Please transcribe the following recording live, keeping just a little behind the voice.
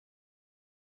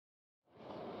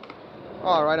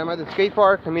Alright, I'm at the skate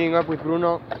park. I'm meeting up with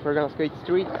Bruno. We're gonna skate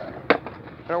street.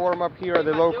 Gonna warm up here at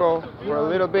the local for a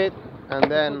little bit, and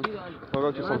then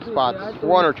we'll go to some spots.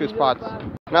 One or two spots.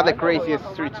 Not the craziest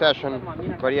street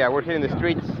session, but yeah, we're hitting the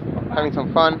streets, having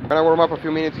some fun. Gonna warm up a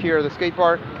few minutes here at the skate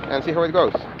park and see how it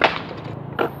goes.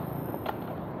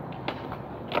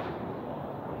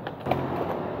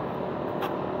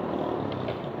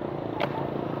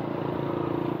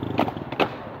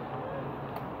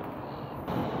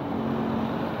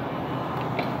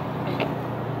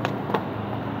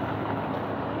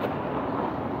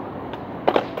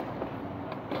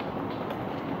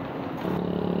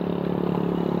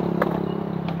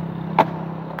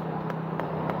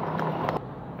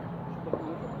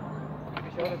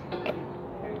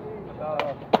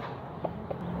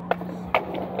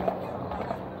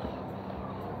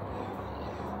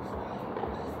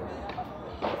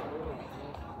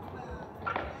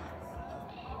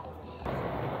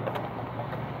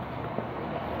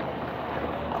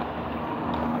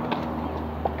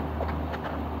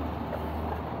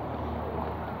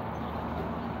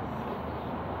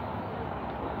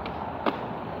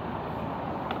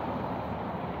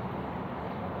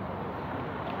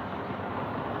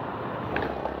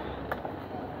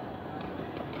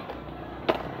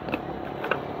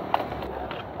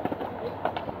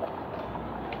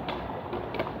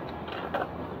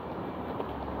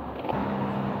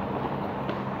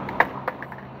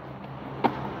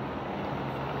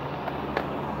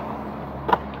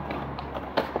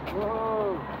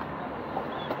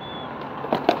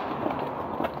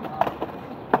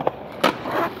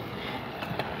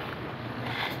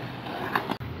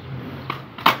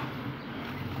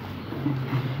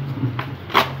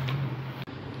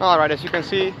 Alright, as you can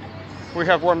see, we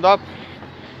have warmed up.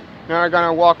 Now we're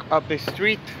gonna walk up the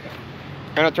street.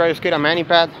 Gonna try to skate a mani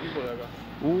pad.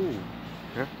 Ooh.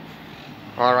 Yeah.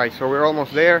 Alright, so we're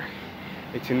almost there.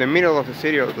 It's in the middle of the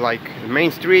city, like the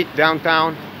main street,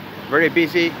 downtown. Very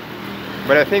busy,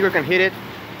 but I think we can hit it.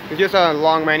 It's just a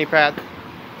long mani pad.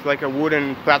 It's like a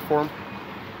wooden platform.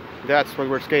 That's what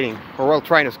we're skating, or well,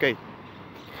 trying to skate.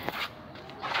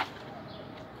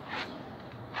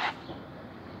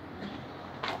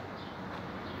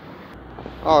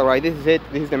 Alright, this is it.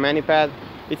 This is the mani pad.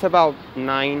 It's about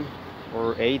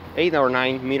 8 or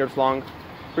 9 meters long.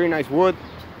 Pretty nice wood.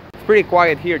 It's pretty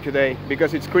quiet here today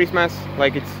because it's Christmas.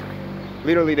 Like, it's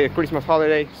literally the Christmas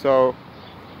holiday, so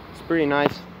it's pretty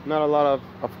nice. Not a lot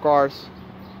of cars.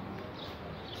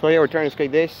 So yeah, we're trying to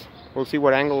skate this. We'll see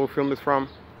what angle we'll film this from.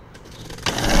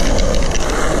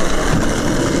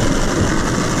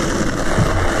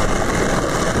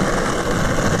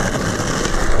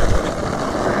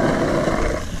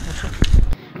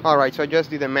 Alright, so I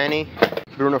just did a mani.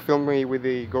 Bruno filmed me with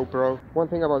the GoPro. One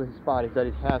thing about this spot is that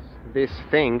it has this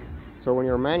thing. So when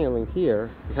you're manualing here,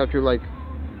 you have to like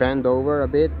bend over a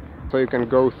bit so you can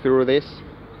go through this.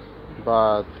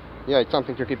 But yeah, it's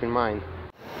something to keep in mind.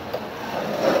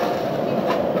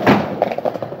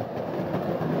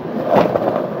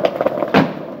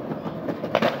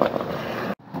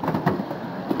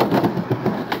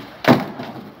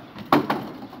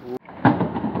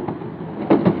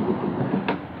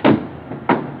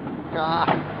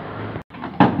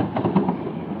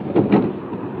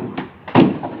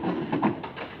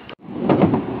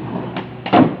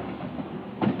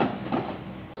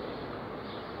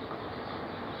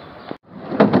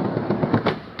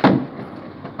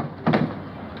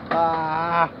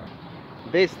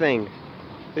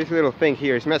 This little thing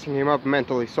here is messing him up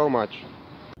mentally so much.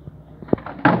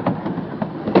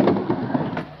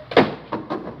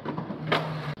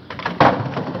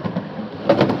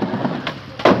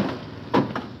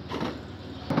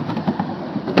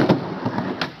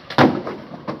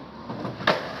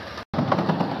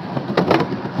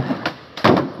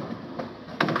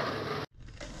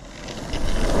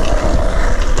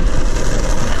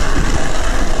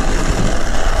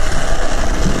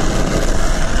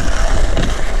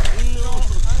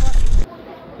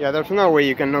 Yeah, there's no way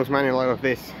you can nose manual out of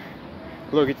this.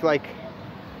 Look, it's like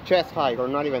chest height or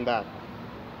not even that.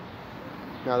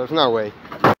 No, there's no way.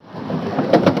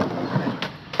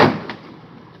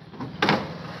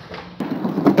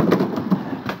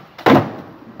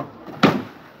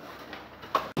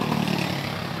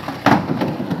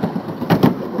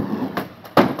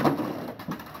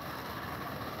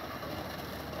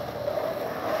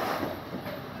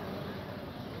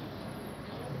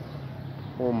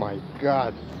 Oh my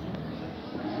God.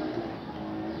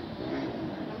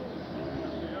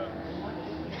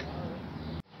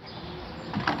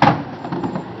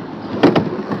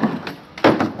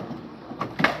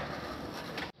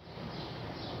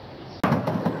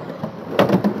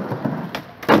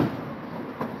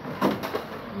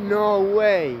 No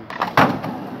way!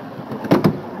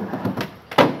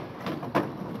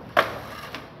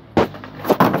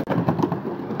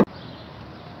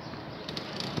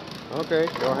 Okay,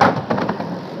 go ahead.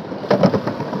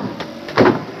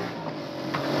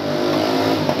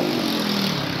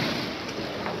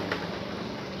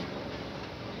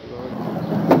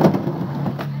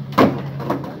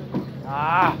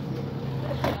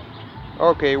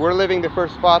 Okay, we're leaving the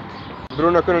first spot.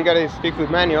 Bruno couldn't get his stick with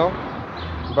manual,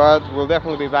 but we'll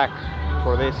definitely be back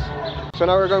for this. So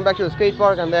now we're going back to the skate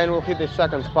park and then we'll hit the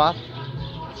second spot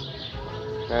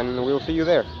and we'll see you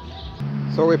there.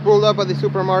 So we pulled up at the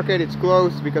supermarket. It's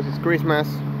closed because it's Christmas,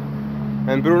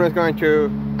 and Bruno is going to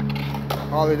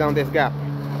haul it down this gap.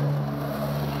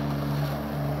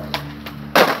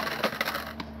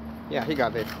 Yeah, he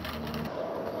got this.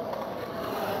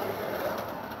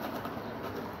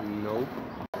 Nope.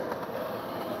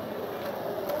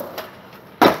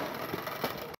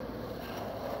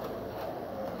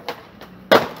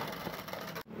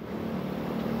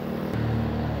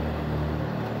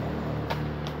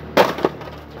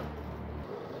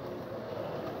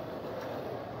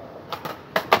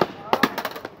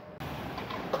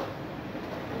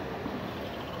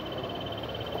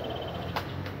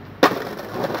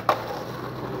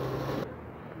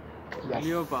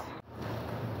 Yes.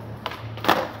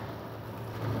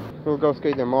 We'll go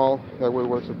skate the mall that we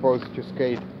were supposed to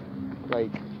skate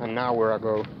like an hour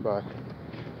ago, but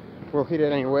we'll hit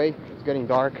it anyway. It's getting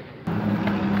dark.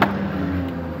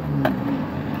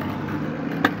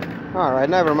 Alright,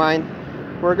 never mind.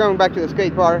 We're going back to the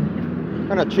skate park.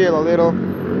 Gonna chill a little.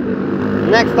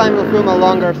 Next time we'll film a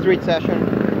longer street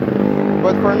session.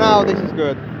 But for now, this is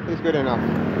good. This is good enough.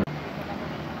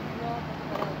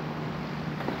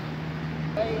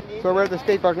 So we're at the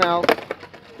skate park now.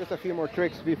 Just a few more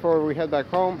tricks before we head back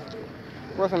home.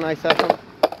 It was a nice session.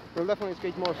 We'll definitely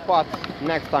skate more spots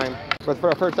next time. But for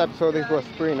a first episode, this was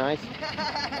pretty nice.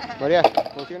 But yeah,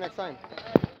 we'll see you next time.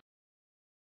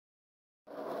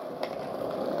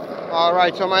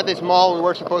 Alright, so I'm at this mall. We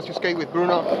were supposed to skate with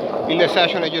Bruno in the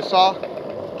session I just saw.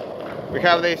 We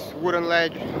have this wooden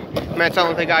ledge. Met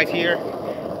some of the guys here.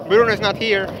 Bruno is not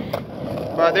here,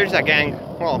 but there's a gang.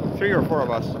 Well, 3 or 4 of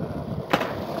us.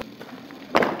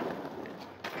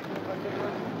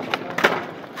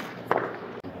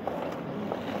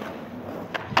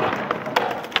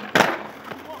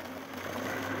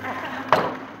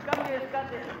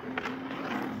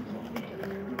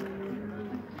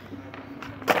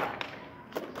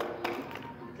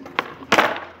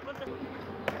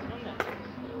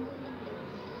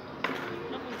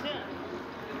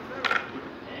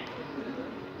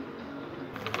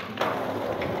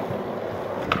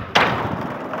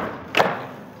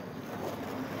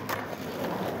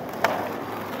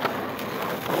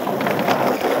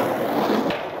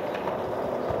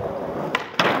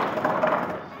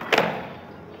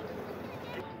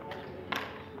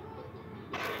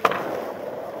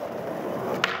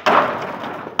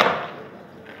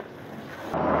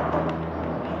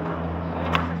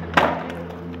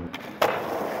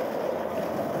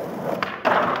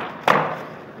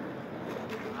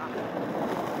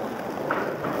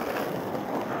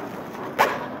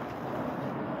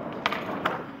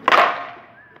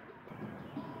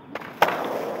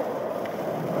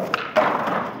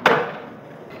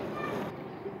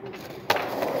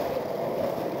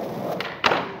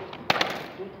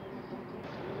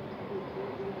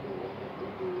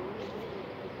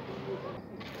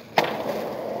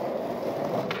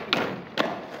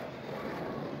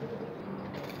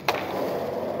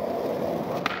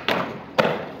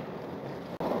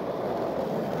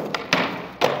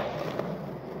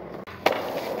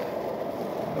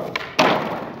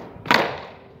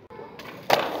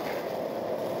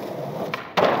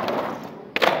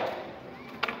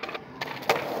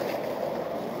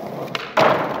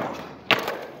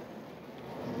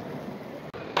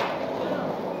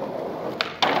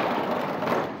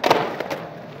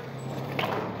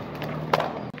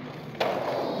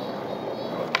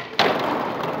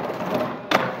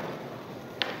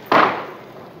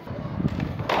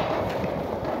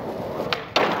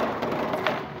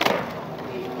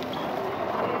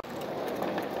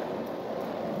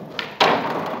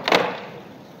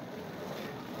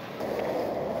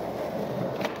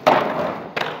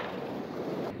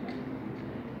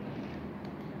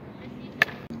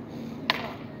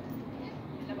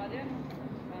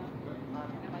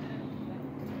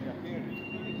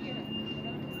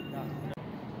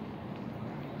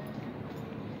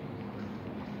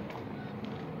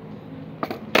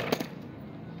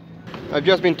 I've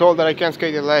just been told that I can't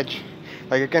skate the ledge.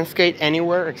 Like I can skate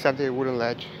anywhere except the wooden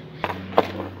ledge.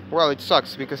 well, it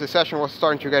sucks because the session was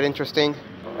starting to get interesting.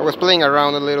 I was playing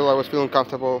around a little, I was feeling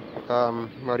comfortable,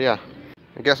 but yeah,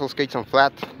 I guess I'll skate some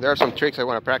flat. There are some tricks I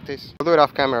want to practice. I'll do it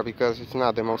off camera because it's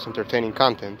not the most entertaining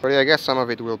content, but yeah, I guess some of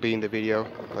it will be in the video,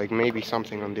 like maybe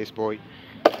something on this boy.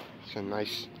 It's a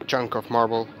nice chunk of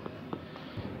marble.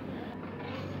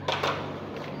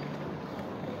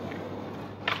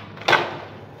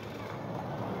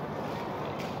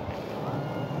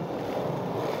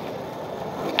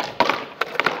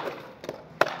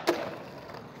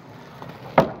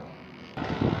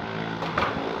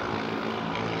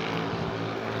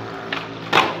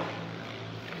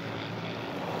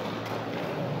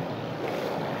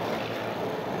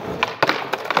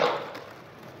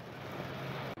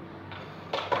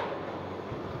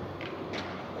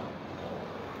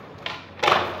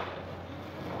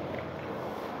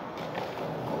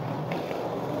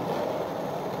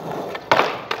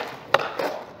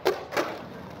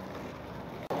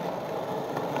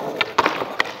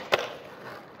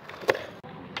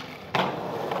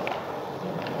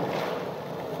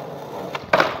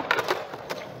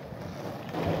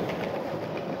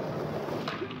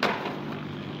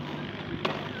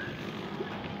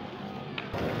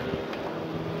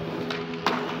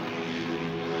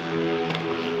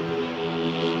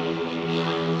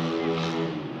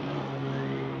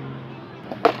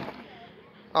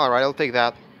 Alright, I'll take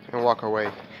that and walk away.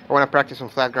 I want to practice on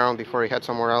flat ground before I head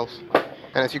somewhere else.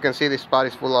 And as you can see, this spot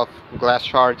is full of glass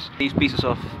shards. These pieces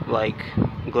of like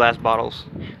glass bottles,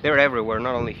 they're everywhere,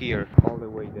 not only here, all the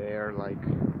way there, like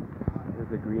there's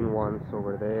the green ones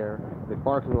over there. The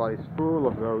parking lot is full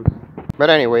of those. But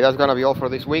anyway, that's gonna be all for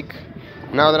this week.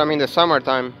 Now that I'm in the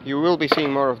summertime, you will be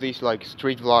seeing more of these like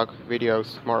street vlog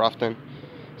videos more often.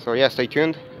 So yeah, stay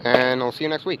tuned and I'll see you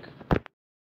next week.